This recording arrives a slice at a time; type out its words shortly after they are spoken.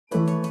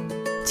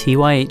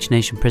TYH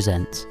Nation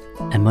presents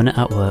Emunah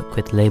at Work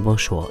with Label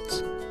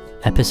Schwartz,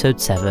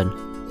 Episode 7,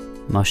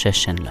 Moshe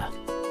Shindler.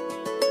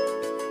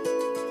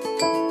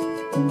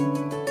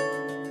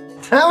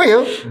 How are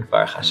you?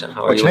 Baruch Hashem.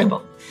 How are you?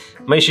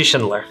 Moshe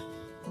Shindler.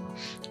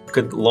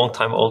 Good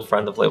long-time old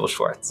friend of Label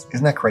Schwartz.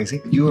 Isn't that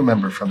crazy? You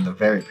remember from the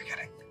very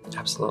beginning.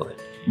 Absolutely.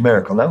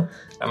 Miracle, no?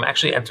 I'm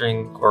actually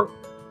entering or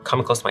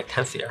coming close to my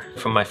 10th year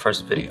from my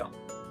first video.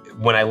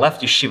 When I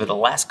left yeshiva, the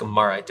last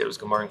Gemara I did was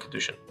Gemara in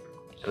Kedushin.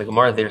 And the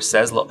Gemara there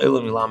says, Lo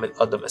ilam yilamed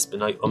adam es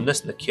b'nai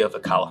umnis nekiya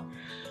v'kala.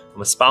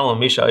 U'mispal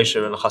misha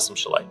aisher v'nechasim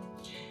shalai.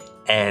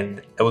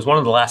 And it was one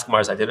of the last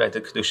Gemaras I did. I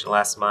did Kedushin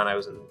last month. I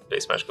was in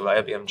Beis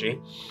Meshkavaya,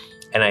 BMG.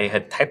 And I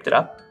had typed it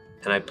up,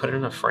 and I put it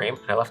in a frame,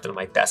 and I left it on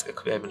my desk.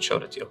 I even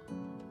showed it to you.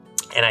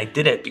 And I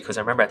did it because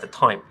I remember at the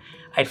time,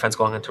 I had friends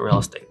going into real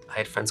estate. I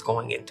had friends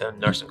going into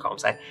nursing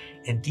homes.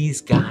 And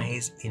these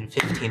guys in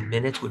 15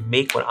 minutes would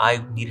make what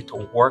I needed to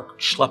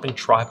work schlepping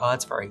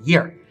tripods for a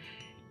year.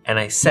 And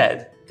I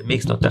said, it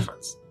makes no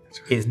difference.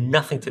 It has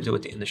nothing to do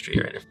with the industry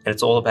you're in. And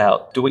it's all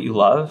about do what you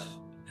love,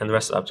 and the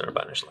rest of the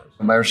about Nishlan.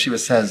 My Rashiva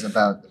says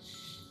about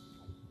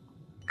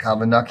Kal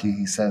V'Naki,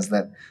 he says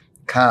that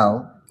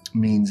Kal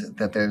means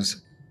that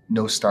there's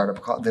no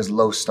startup cost, there's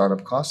low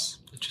startup costs.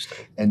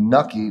 Interesting. And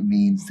Naki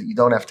means that you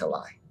don't have to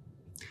lie.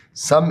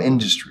 Some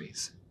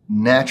industries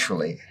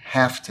naturally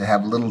have to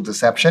have little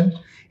deception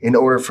in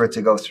order for it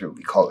to go through.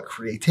 We call it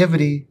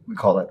creativity, we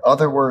call it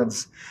other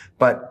words,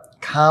 but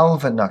Kal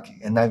V'Naki,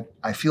 and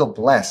I feel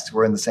blessed,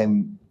 we're in the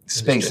same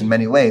space in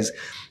many ways,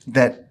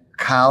 that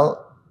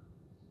Kal,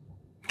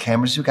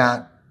 cameras you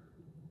got,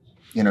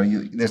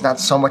 there's not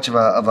so much of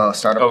a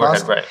startup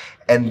cost. Right.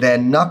 And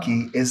then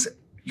Naki is,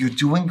 you're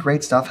doing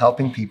great stuff,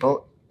 helping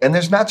people, and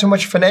there's not too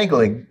much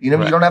finagling. You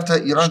don't have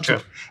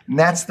to, and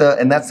that's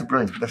the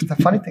brilliance. But the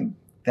funny thing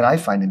that I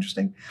find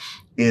interesting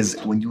is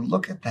when you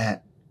look at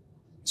that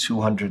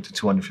 $200 to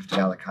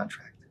 $250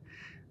 contract,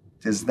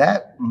 does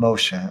that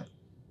Moshe,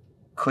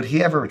 could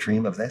he ever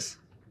dream of this?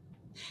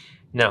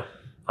 No.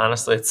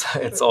 Honestly,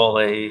 it's all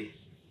I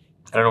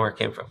don't know where it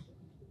came from.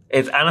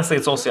 It's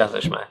all siyata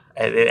d'shmaya.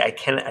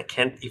 I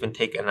can't even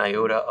take an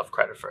iota of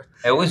credit for it.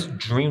 I always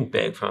dreamed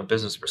big from a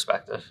business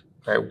perspective.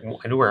 I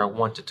knew where I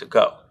wanted to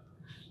go.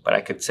 But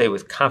I could say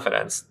with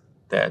confidence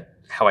that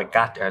how I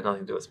got there had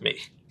nothing to do with me.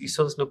 You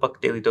saw this new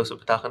book, Daily Dose of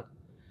Bitachon?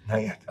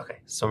 Not yet. Okay.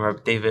 So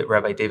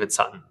Rabbi David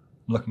Sutton.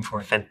 I'm looking for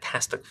it.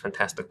 Fantastic,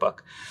 fantastic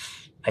book.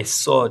 I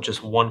saw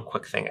just one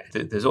quick thing.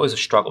 There's always a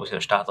struggle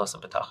between Shtadlos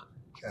and Bitachon.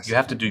 Yes. You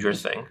have to do your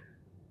thing.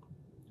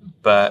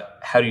 But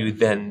how do you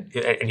then,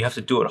 and you have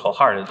to do it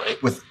wholeheartedly.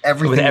 With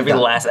everything. With every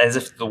last, as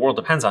if the world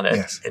depends on it.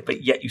 Yes.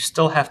 But yet you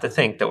still have to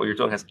think that what you're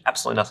doing has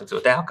absolutely nothing to do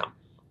with the outcome.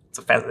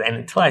 And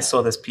until I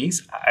saw this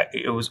piece,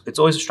 it's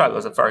always a struggle.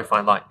 It's a very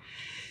fine line.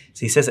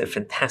 So he says a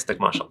fantastic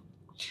mashal.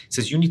 He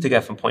says you need to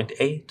get from point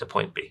A to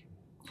point B.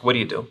 What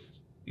do?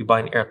 You buy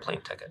an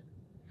airplane ticket.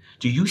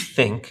 Do you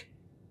think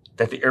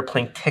that the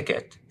airplane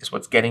ticket is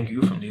what's getting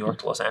you from New York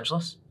to Los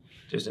Angeles?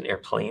 There's an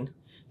airplane.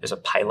 There's a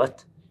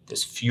pilot.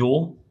 There's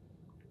fuel.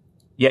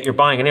 Yet you're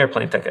buying an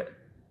airplane ticket.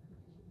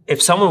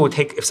 If someone would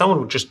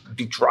just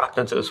be dropped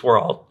into this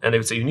world and they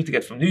would say you need to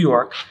get from New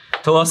York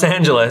to Los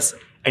Angeles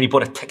and you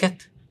bought a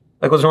ticket.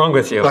 Like, what's wrong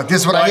with you? Like,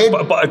 this is what I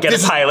did? Get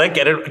a pilot,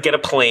 get a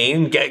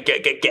plane, get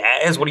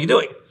gas. What are you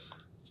doing?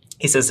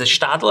 He says the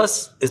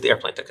shtadlus is the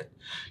airplane ticket.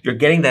 You're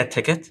getting that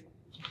ticket,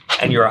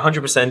 and you're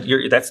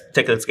 100%. That's the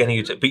ticket that's getting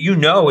you to. But you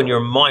know in your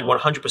mind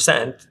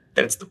 100%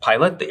 that it's the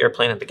pilot, the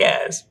airplane, and the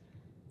gas.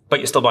 But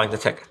you're still buying the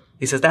ticket.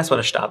 He says that's what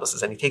a shtadlus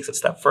is, and he takes it a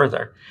step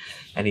further,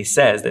 and he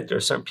says that there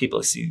are certain people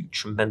who see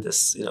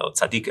tremendous,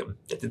 tzaddikim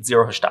that did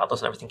zero shtadlus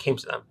and everything came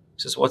to them. He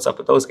says, what's up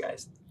with those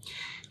guys?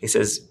 He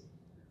says,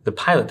 the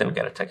pilot didn't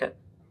get a ticket.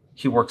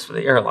 He works for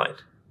the airline.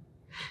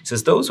 He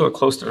says those who are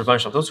close to Rebbe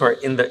Shalom, those who are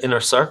in the inner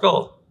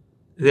circle,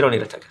 they don't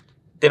need a ticket.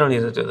 They don't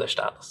need to do their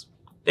shtadlus.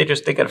 They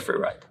get a free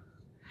ride.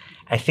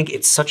 I think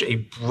it's such a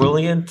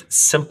brilliant,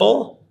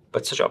 simple,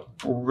 but such a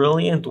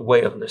brilliant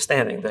way of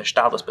understanding the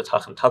shtadlus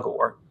bitachon tug of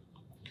war,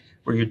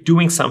 where you're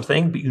doing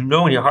something, but you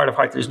know in your heart of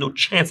hearts there's no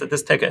chance that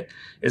this ticket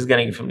is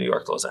getting you from New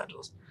York to Los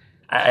Angeles.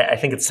 I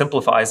think it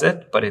simplifies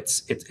it, but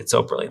it's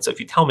so brilliant. So if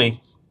you tell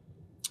me,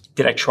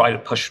 did I try to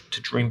push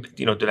to dream?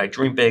 Did I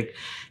dream big?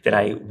 Did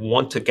I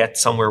want to get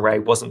somewhere where I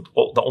wasn't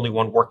the only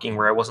one working,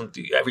 where I wasn't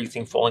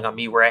everything falling on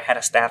me, where I had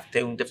a staff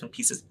doing different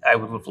pieces? I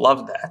would have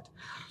loved that.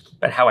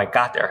 But how I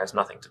got there has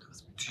nothing to do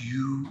with it. Do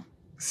you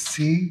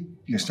see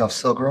yourself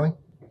still growing?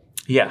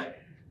 Yeah.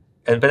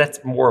 But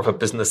that's more of a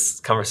business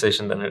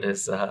conversation than it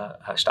is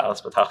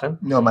Shtadlus Bitachon.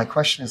 No, my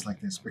question is like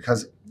this,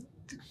 because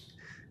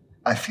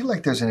I feel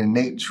like there's an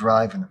innate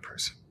drive in a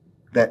person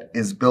that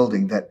is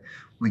building that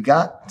we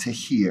got to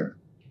here.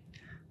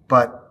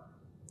 But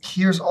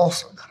here's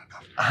also not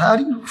enough. How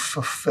do you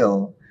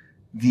fulfill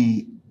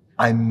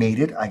I made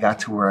it, I got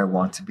to where I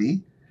want to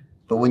be,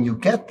 but when you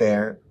get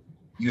there,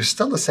 you're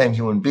still the same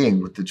human being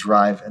with the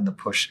drive and the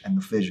push and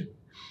the vision.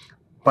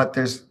 But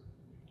it's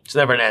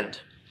never an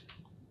end.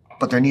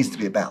 But there needs to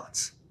be a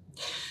balance.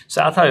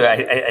 So I'll tell you,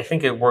 I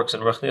think it works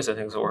in Ruchnius, I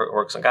think it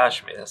works in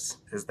Gashmias,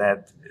 is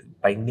that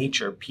by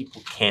nature,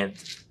 people can't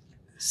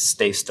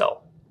stay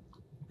still.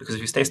 Because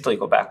if you stay still, you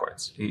go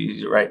backwards.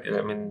 You're right.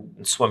 I mean,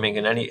 in swimming,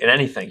 in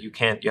anything, you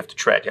have to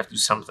tread, you have to do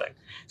something.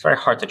 It's very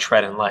hard to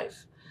tread in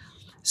life.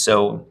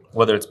 So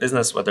whether it's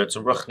business, whether it's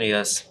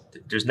Ruchnius,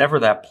 there's never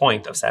that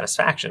point of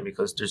satisfaction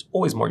because there's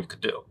always more you could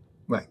do.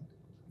 Right.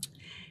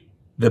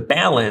 The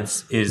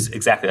balance is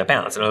exactly that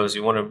balance. In other words,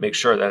 you want to make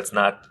sure that it's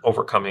not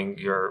overcoming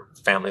your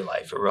family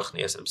life, your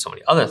Ruchnius, and so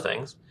many other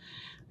things.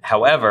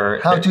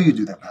 However, how do you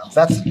do that balance?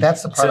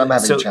 That's the part I'm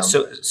having a challenge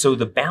with. So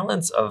the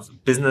balance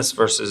of business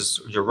versus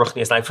your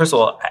Ruchnius life. First of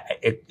all,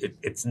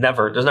 there's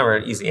never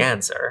an easy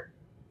answer.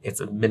 It's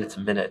a minute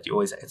to minute.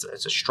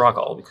 It's a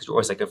struggle because you're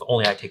always like, if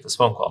only I take this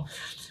phone call.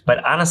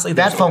 But honestly,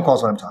 that phone call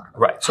is what I'm talking about.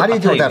 Right. So how do you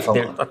deal with that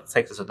phone call? Let's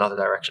take this another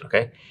direction.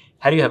 Okay.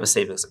 How do you have a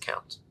savings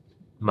account?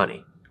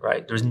 Money.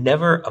 Right. There's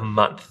never a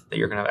month that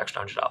you're going to have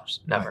extra $100.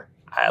 Never.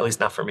 Right. At least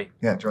not for me.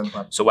 Yeah. During the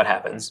month. So what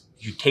happens?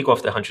 You take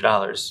off the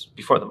 $100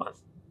 before the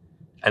month.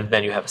 And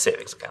then you have a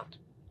savings account.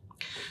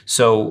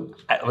 So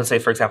let's say,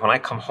 for example, when I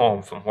come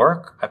home from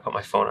work, I put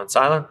my phone on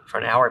silent for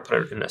an hour. I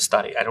put it in a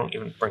study. I don't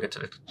even bring it to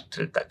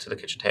the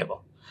kitchen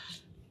table.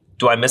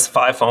 Do I miss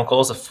 5 phone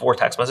calls or 4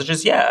 text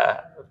messages? Yeah,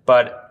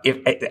 but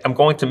I'm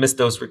going to miss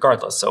those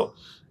regardless. So,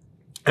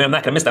 and I'm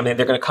not going to miss them. I mean,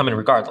 they're going to come in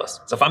regardless.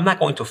 So if I'm not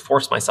going to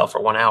force myself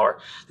for 1 hour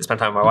to spend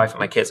time with my wife and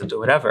my kids and do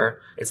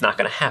whatever, it's not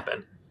going to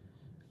happen.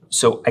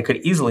 So I could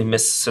easily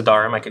miss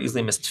Sidarim, I could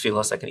easily miss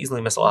Tefillos, I can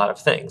easily miss a lot of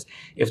things.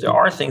 If there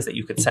are things that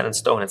you could set in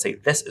stone and say,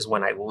 this is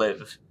when I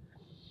live,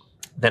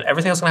 then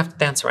everything else is going to have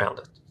to dance around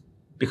it.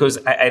 Because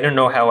I didn't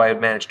know how I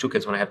managed 2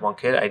 kids when I had 1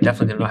 kid. I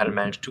definitely didn't know how to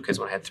manage 2 kids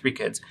when I had 3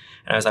 kids.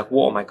 And I was like,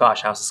 whoa, my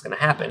gosh, how's this going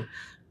to happen?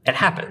 It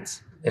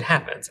happens. It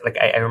happens. Like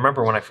I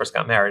remember when I first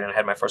got married and I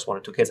had my first 1 or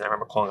 2 kids, and I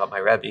remember calling up my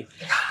Rebbe.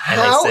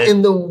 And how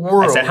in the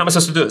world? I said, how am I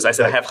supposed to do this? I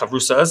said, I have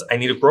chavrusas. I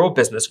need to grow a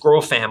business, grow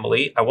a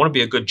family. I want to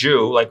be a good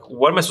Jew. Like,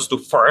 what am I supposed to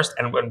do first?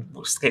 And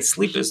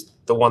sleep is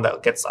the one that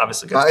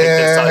obviously gets kicked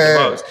inside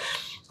the most.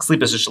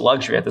 Sleep is just a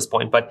luxury at this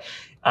point. But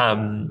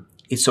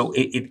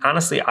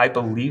honestly, I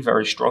believe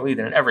very strongly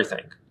that in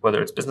everything,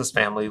 whether it's business,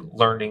 family,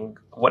 learning,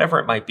 whatever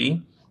it might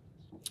be,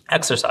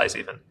 exercise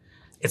even,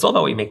 it's all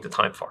about what you make the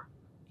time for.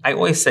 I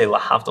always say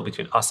lahavdil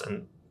between us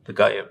and the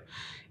Goyim.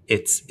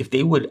 It's if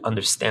they would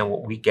understand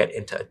what we get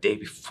into a day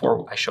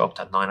before I show up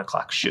to a 9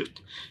 o'clock shoot.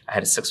 I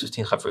had a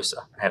 6:15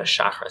 chavrusa. I had a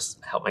shachris.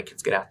 I helped my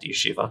kids get out to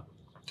yeshiva.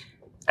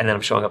 And then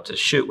I'm showing up to the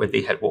shoot where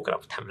they had woken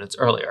up 10 minutes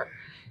earlier.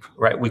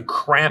 Right? We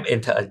cram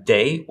into a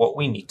day what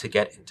we need to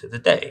get into the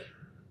day.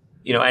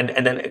 You know, and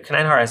then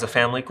Kananhar as a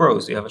family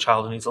grows. You have a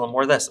child who needs a little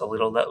more of this, a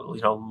little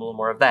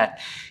more of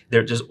that.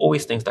 There's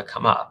always things that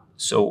come up.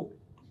 So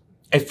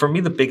and for me,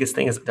 the biggest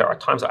thing is that there are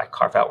times that I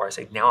carve out where I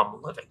say, now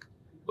I'm living.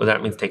 Whether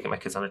it means taking my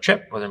kids on a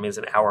trip, whether it means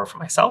an hour for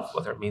myself,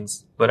 whether it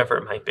means whatever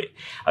it might be.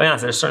 I mean,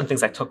 honestly, there's certain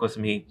things I took with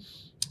me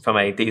from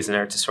my days in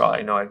Eretz Yisrael.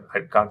 I know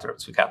I'd gone through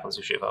Tzvi Kaplan's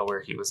yeshiva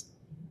where he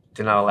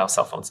did not allow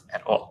cell phones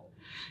at all.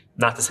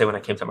 Not to say when I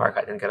came to America,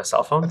 I didn't get a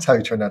cell phone. That's how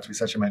you turned out to be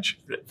such a mensch.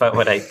 But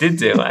what I did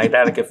do, I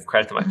got to give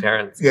credit to my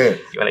parents. Yeah.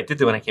 What I did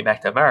do when I came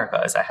back to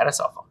America is I had a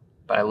cell phone,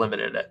 but I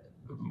limited it.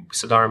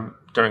 Sidarim,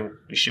 during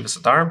Yeshiva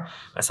Sidarim,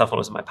 my cell phone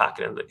was in my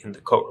pocket in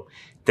the coat room.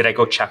 Did I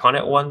go check on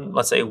it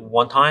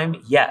one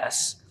time?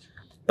 Yes,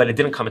 but it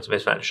didn't come into my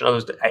Spanish. In other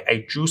words,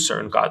 I drew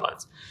certain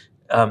guidelines.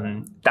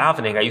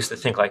 Davening, I used to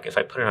think like if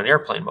I put it on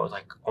airplane mode,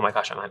 like, oh my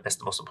gosh, I might miss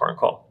the most important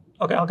call.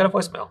 Okay, I'll get a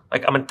voicemail.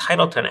 Like I'm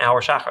entitled to an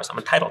hour chakras. I'm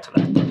entitled to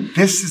that.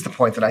 This is the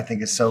point that I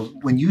think is so,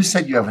 when you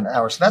said you have an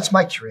hour, so that's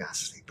my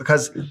curiosity,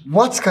 because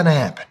what's going to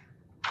happen?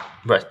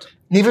 Right.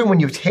 Even when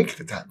you take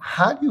the time,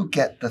 how do you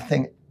get the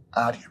thing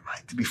out of your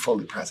mind to be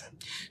fully present?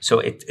 So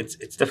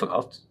it's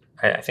difficult.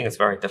 I think it's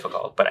very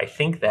difficult. But I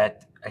think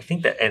that,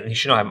 and you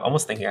should know, I'm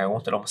almost thinking I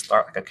want to almost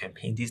start like a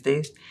campaign these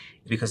days,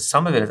 because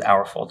some of it is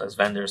our fault as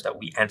vendors that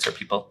we answer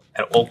people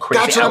at all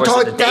crazy hours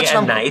of the day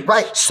and night.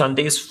 Right.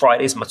 Sundays,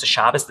 Fridays, Motzei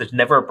Shabbos, there's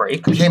never a break.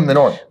 It became the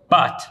norm.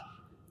 But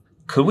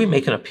could we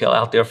make an appeal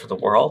out there for the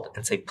world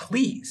and say,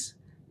 please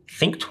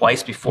think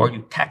twice before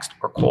you text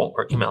or call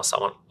or email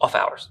someone off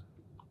hours?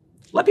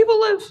 Let people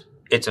live.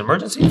 It's an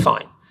emergency,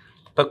 fine.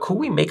 But could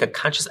we make a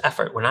conscious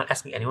effort? We're not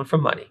asking anyone for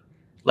money.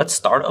 Let's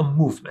start a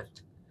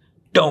movement.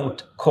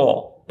 Don't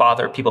call,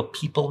 bother people.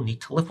 People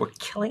need to live. We're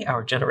killing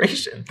our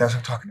generation. That's what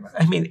I'm talking about.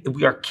 I mean,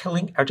 we are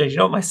killing our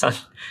generation. You know,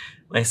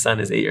 my son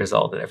is 8 years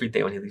old, and every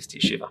day when he leaves to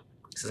yeshiva,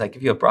 he says, I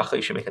give you a bracha,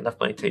 you should make enough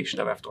money today, you should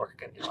never have to work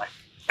again in your life.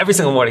 Every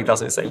single morning he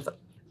tells me the same thing.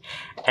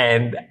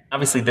 And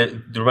obviously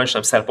the Rebbe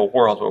Shalom set up a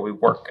world where we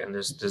work, and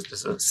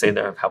there's a say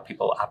there of how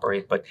people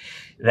operate, but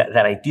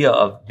that idea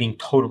of being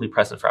totally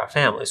present for our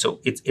family.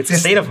 So it's a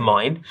state of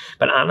mind,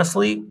 but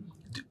honestly,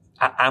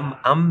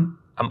 I'm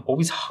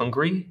always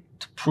hungry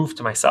to prove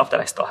to myself that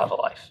I still have a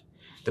life.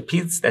 The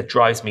piece that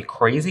drives me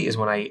crazy is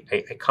when I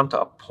come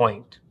to a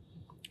point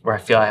where I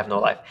feel I have no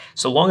life.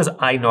 So long as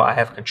I know I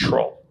have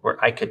control,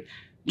 where I could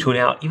tune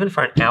out even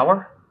for an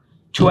hour,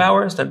 2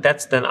 hours,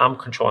 then I'm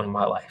controlling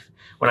my life.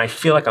 When I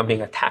feel like I'm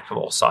being attacked from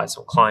all sides,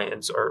 from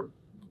clients or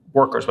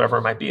workers, whatever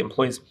it might be,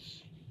 employees,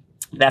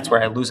 that's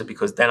where I lose it,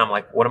 because then I'm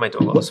like, what am I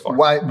doing all this for?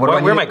 Where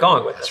am I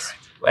going with this?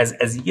 Right.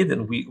 As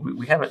Yidden,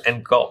 we have an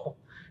end goal,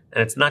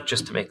 and it's not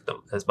just to make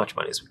them as much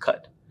money as we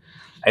could.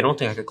 I don't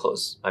think I could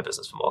close my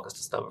business from August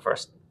to September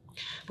 1st,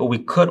 but we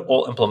could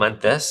all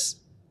implement this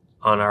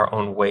in our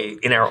own way.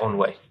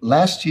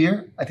 Last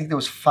year, I think there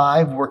was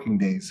 5 working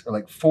days, or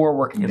like 4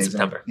 working days. In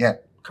September. Yeah.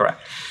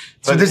 Correct.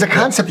 So there's a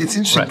concept, it's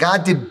interesting. Right.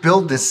 God did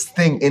build this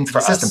thing into the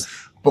system,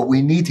 but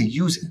we need to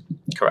use it.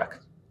 Correct.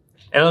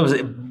 And it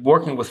was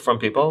working with from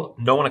people,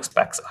 no one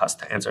expects us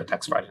to answer a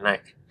text Friday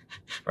night,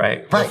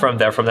 right? We're from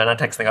there, they're not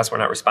texting us, we're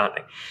not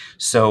responding.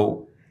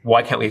 So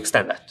why can't we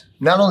extend that?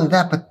 Not only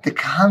that, but the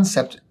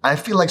concept, I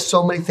feel like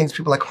so many things,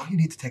 people are like, oh, you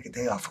need to take a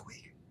day off a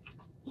week.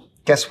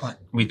 Guess what?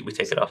 We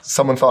take it off.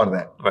 Someone thought of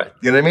that. Right.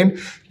 You know what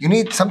I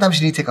mean? Sometimes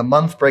you need to take a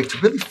month break to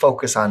really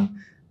focus on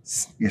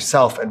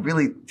yourself and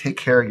really take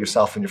care of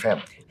yourself and your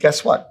family.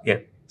 Guess what? Yeah.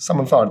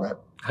 Someone thought of that.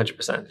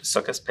 100%.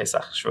 Sukkot,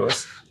 Pesach,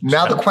 Shavuos.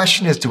 Now the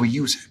question is, do we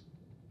use it?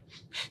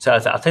 So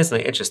I'll tell you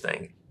something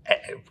interesting,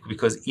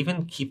 because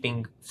even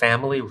keeping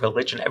family,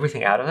 religion,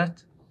 everything out of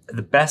it,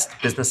 the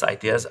best business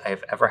ideas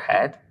I've ever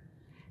had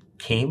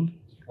came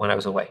when I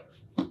was away.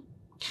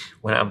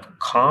 When I'm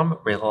calm,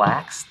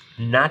 relaxed,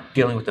 not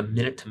dealing with the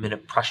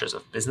minute-to-minute pressures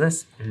of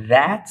business,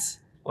 that's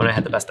when I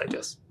had the best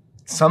ideas.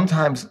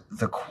 Sometimes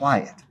the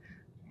quiet,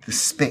 the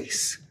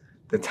space,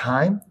 the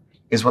time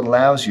is what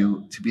allows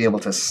you to be able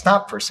to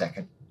stop for a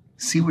second,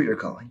 see where you're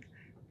going,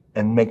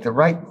 and make the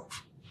right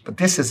move. But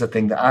this is a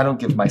thing that I don't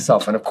give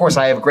myself. And of course,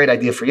 I have a great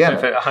idea for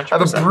Yenna. I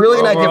have a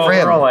brilliant idea for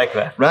him. We're all like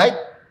that. Right?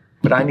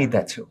 But I need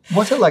that too.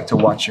 What's it like to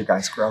watch your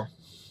guys grow?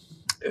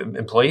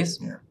 Employees?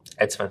 Yeah.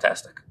 It's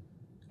fantastic.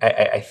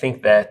 I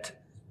think that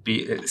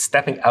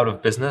stepping out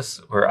of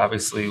business, where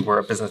obviously we're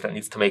a business that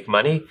needs to make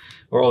money,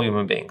 we're all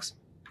human beings.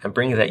 And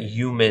bringing that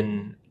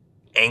human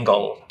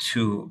angle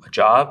to a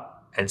job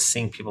and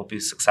seeing people be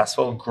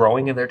successful,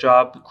 growing in their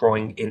job,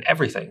 growing in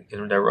everything,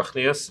 in their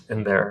ruchnius,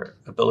 in their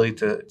ability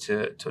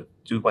to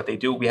do what they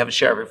do. We have a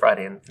share every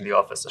Friday in the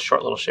office, a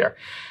short little share.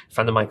 A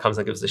friend of mine comes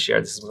and gives the share.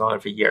 This has been going on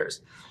for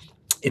years.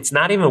 It's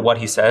not even what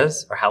he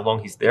says or how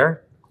long he's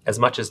there, as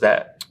much as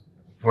that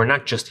we're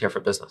not just here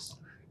for business.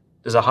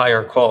 There's a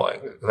higher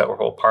calling that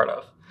we're all part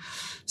of.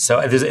 So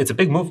it's a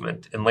big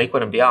movement in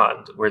Lakewood and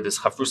beyond, where there's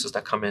chavrusas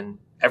that come in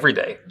every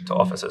day to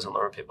offices and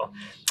learn people.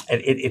 And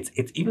it's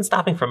even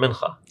stopping for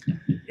mincha.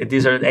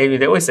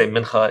 They always say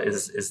mincha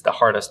is the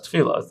hardest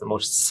tefillah, it's the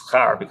most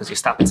schar, because you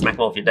stop and smack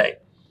all of your day.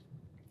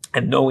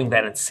 And knowing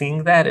that and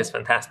seeing that is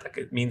fantastic.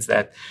 It means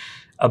that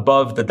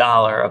above the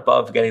dollar,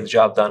 above getting the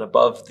job done,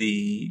 above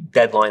the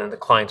deadline and the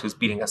client who's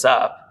beating us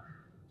up,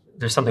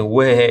 there's something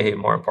way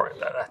more important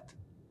than that.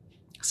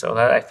 So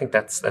I think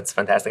that's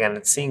fantastic, and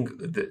it's seeing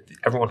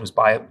everyone who's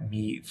by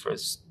me for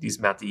these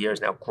amount of years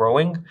now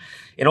growing,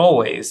 in all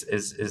ways,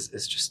 is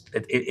just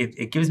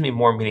it gives me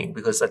more meaning,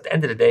 because at the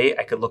end of the day,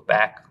 I could look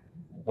back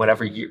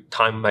whatever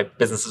time my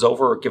business is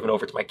over or given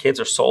over to my kids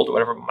or sold or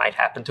whatever might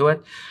happen to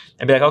it,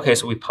 and be like, okay,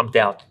 so we pumped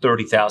out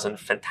 30,000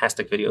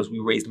 fantastic videos, we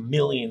raised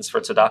millions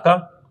for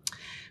tzedakah,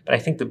 but I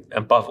think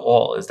above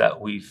all is that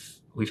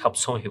we've helped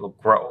so many people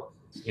grow.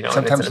 You know,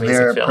 sometimes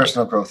their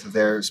personal growth,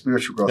 their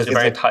spiritual growth is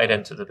very tied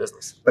into the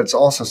business. But it's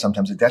also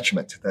sometimes a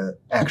detriment to the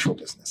actual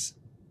business.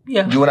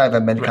 Yeah. You and I have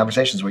had many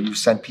conversations where you've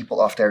sent people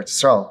off to Eretz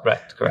Yisrael. Right,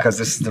 correct. Because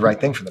this is the right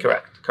thing for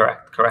them.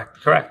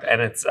 Correct.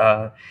 And it's,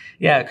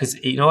 because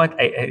you know what?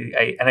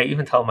 I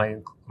even tell my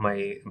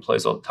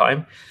employees all the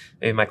time,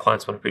 maybe my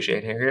clients won't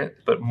appreciate hearing it,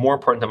 but more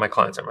important than my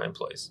clients are my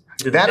employees.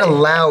 That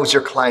allows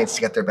your clients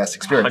to get their best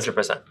experience.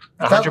 100%.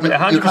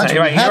 100%.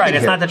 You're right.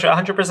 It's not the truth.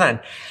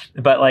 100%.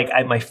 But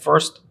my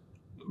first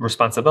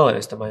responsibility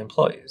is to my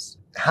employees.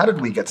 How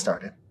did we get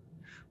started?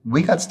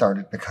 We got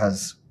started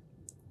because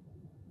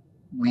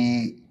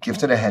we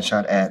gifted a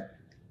headshot at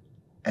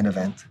an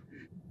event.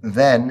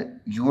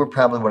 Then you were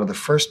probably one of the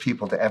first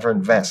people to ever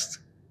invest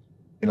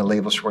in a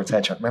Label Schwartz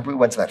headshot. Remember, we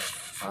went to that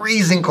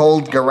freezing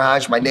cold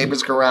garage, my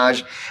neighbor's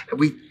garage, and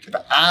we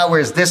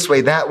hours this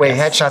way, that way,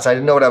 headshots. I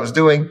didn't know what I was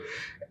doing.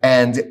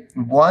 And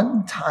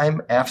one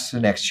time after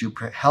the next, you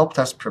helped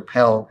us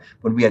propel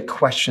when we had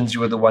questions. You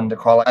were the one to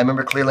call. I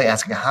remember clearly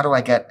asking, how do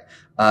I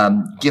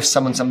give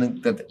someone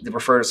something that they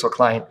refer to a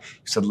client?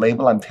 You said,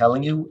 Label, I'm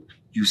telling you,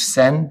 you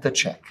send the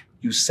check.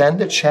 You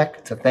send a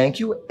check to thank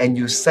you, and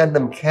you send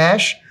them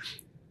cash.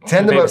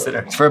 Send them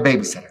for a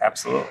babysitter.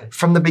 Absolutely.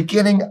 From the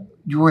beginning,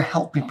 you were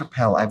helping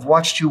propel. I've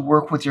watched you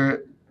work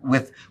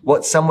with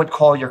what some would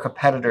call your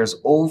competitors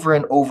over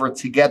and over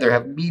together,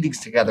 have meetings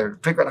together,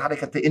 figure out how to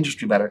get the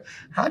industry better.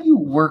 How do you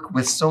work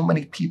with so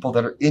many people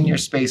that are in your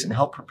space and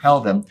help propel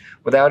them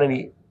without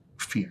any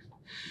fear?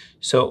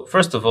 So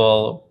first of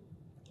all,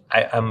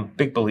 I'm a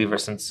big believer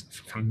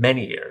for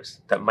many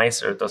years that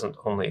Meiser doesn't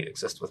only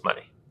exist with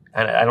money.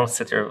 And I don't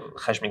sit there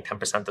cheshbing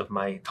 10% of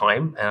my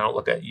time, and I don't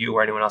look at you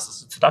or anyone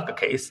else's tzedakah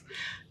case.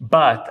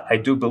 But I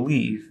do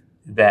believe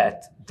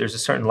that there's a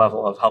certain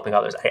level of helping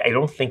others. I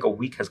don't think a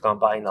week has gone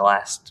by in the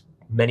last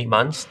many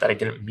months that I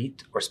didn't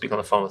meet or speak on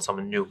the phone with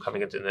someone new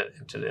coming into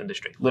the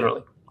industry,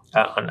 literally.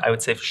 I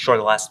would say for sure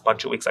the last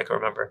bunch of weeks I can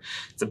remember.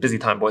 It's a busy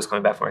time. Boys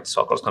coming back from Eretz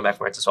Yisrael, girls coming back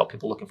from Eretz Yisrael,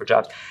 people looking for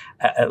jobs.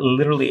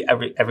 Literally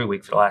every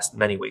week for the last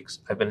many weeks,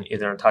 I've been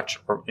either in touch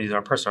or either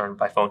in person or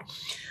by phone.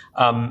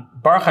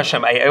 Baruch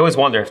Hashem, I always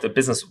wonder if the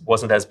business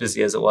wasn't as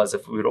busy as it was,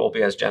 if we would all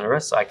be as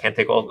generous. So I can't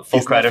take all the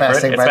full credit for it.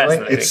 It's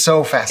fascinating. It's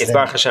so fascinating. It's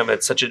Baruch Hashem.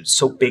 It's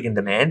so big in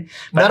demand.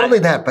 But Not only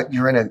that, but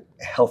you're in a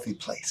healthy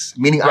place.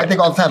 Meaning, I think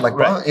all the time, like,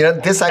 well,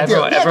 this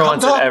idea.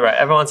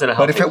 Everyone's in a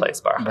healthy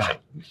place, Baruch Hashem.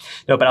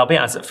 No, but I'll be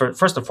honest.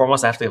 First and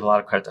foremost, I have to give a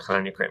lot of credit to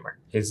Hanania Kramer.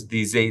 He's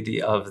the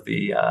Zaidi of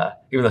the,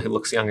 even though he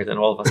looks younger than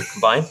all of us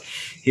combined,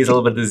 he's a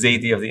little bit the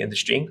Zaidi of the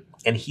industry.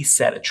 And he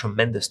set a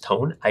tremendous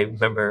tone. I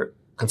remember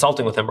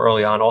consulting with him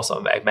early on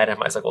also. I met him.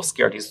 I was like, well,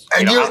 scared.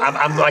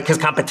 I'm like his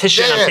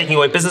competition. I'm taking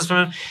away business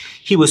from him.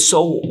 He was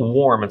so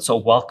warm and so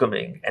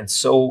welcoming and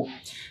so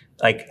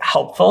like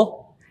helpful.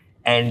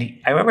 And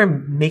I remember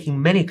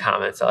making many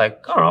comments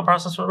like, I don't know,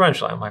 process from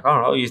eventually. I'm like, I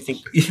don't know, you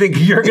think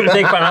you're going to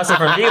take parnasa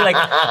from me? Like,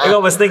 I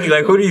was thinking,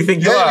 like, who do you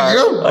think you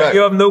are? Like,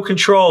 you have no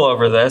control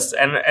over this.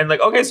 And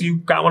like, okay, so you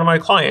got one of my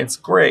clients.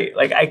 Great.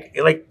 Like,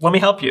 let me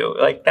help you.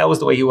 Like, that was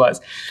the way he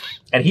was.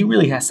 And he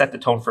really has set the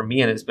tone for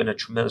me and has been a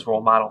tremendous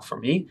role model for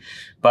me.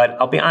 But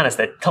I'll be honest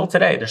that till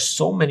today, there's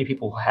so many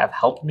people who have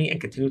helped me and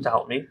continue to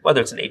help me,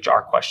 whether it's an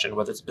HR question,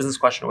 whether it's a business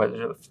question,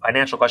 whether it's a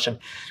financial question.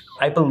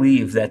 I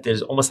believe that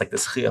there's almost like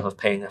this chiyuv of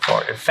paying it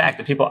forward. In fact,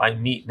 the people I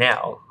meet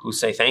now who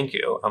say thank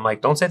you, I'm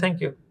like, don't say thank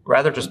you.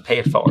 Rather just pay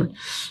it forward.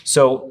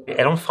 So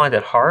I don't find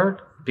it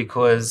hard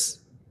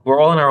because we're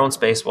all in our own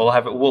space.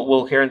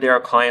 We'll here and there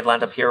a client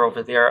land up here,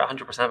 over there,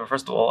 100%. But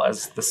first of all,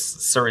 as this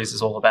series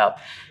is all about,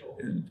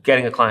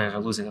 getting a client or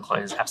losing a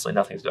client has absolutely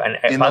nothing to do. And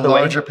in the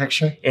larger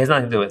picture, it has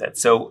nothing to do with it.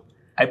 So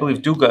I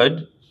believe do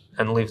good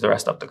and leave the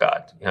rest up to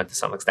God, to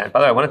some extent. By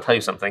the way, I want to tell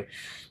you something,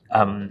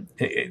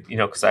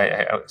 because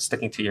I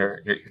sticking to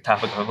your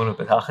topic of Emunah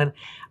B'Tachon,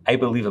 I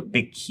believe a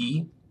big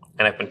key,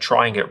 and I've been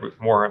trying it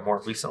more and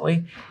more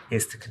recently,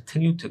 is to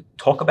continue to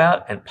talk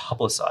about and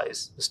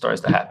publicize the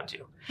stories that happen to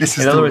you. This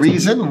is the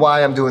reason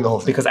why I'm doing the whole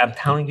thing. Because I'm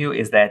telling you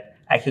is that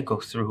I could go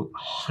through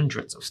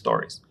hundreds of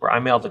stories where I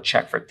mailed a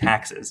check for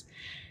taxes.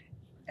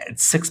 At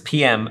 6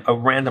 p.m., a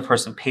random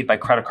person paid by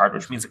credit card,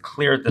 which means it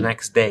cleared the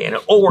next day, and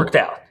it all worked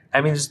out.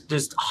 I mean,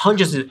 there's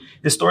hundreds of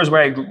stories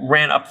where I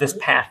ran up this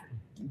path,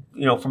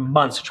 for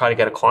months to try to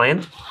get a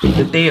client.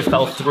 The day it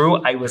fell through,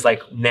 I was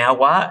like, now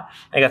what?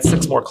 I got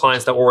 6 more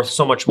clients that were worth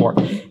so much more.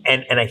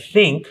 And I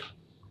think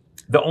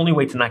the only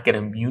way to not get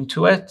immune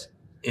to it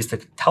is to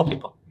tell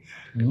people.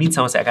 You meet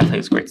someone and say, I got to tell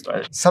you this great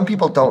story. Some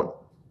people don't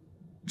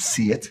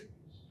see it.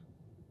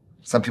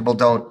 Some people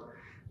don't.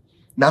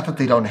 Not that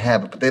they don't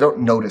have it, but they don't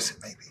notice it,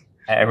 maybe.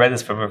 I read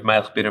this from Rav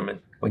Melech Biderman.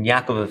 When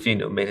Yaakov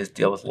Avinu made his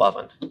deal with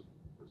Lavan,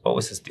 what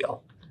was his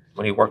deal?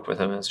 When he worked with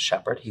him as a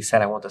shepherd, he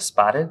said, I want the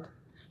spotted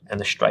and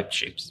the striped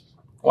sheep.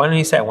 Why didn't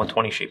he say, I want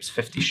 20 sheep,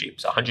 50 sheep,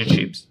 100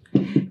 sheep?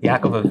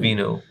 Yaakov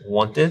Avinu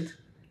wanted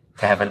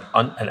to have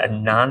a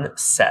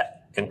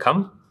non-set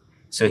income,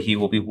 so he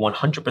will be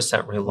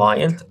 100%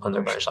 reliant on the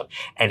Rebbeinu Shalom.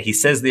 And he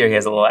says there, he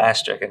has a little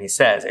asterisk, and he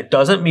says, it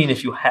doesn't mean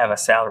if you have a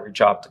salary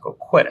job to go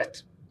quit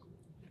it.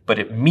 But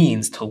it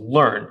means to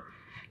learn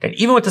that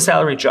even with the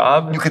salary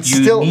job,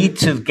 you need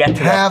to get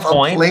to that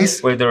point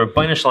where the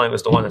Rebbeinu Shalom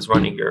is the one that's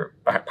running your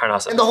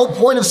parnasa. And the whole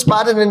point of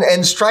spotted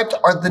and striped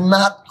are the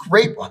not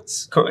great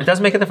ones. It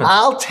doesn't make a difference.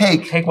 I'll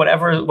take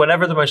whatever the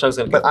Rebbeinu Shalom is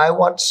going to give. But I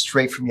want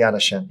straight from Yad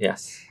Hashem.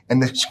 Yes.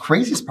 And the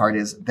craziest part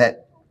is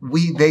that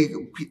we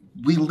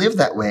live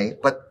that way,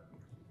 but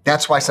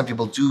that's why some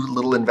people do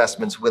little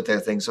investments with their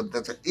things. So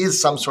there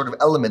is some sort of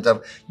element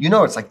of,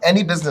 it's like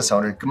any business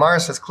owner. Gemara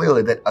says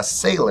clearly that a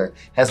sailor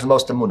has the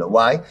most emunah.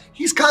 Why?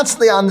 He's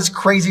constantly on this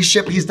crazy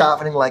ship. He's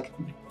davening like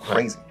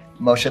crazy.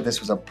 Right. Moshe, this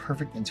was a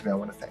perfect interview. I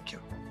want to thank you.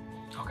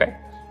 Okay.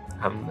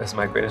 This is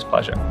my greatest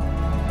pleasure.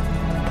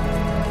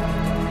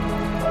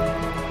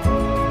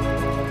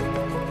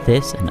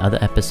 This and other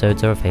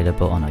episodes are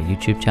available on our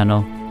YouTube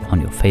channel,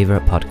 on your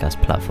favorite podcast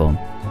platform,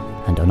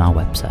 and on our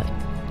website,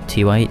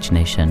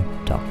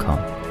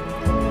 tyhnation.com.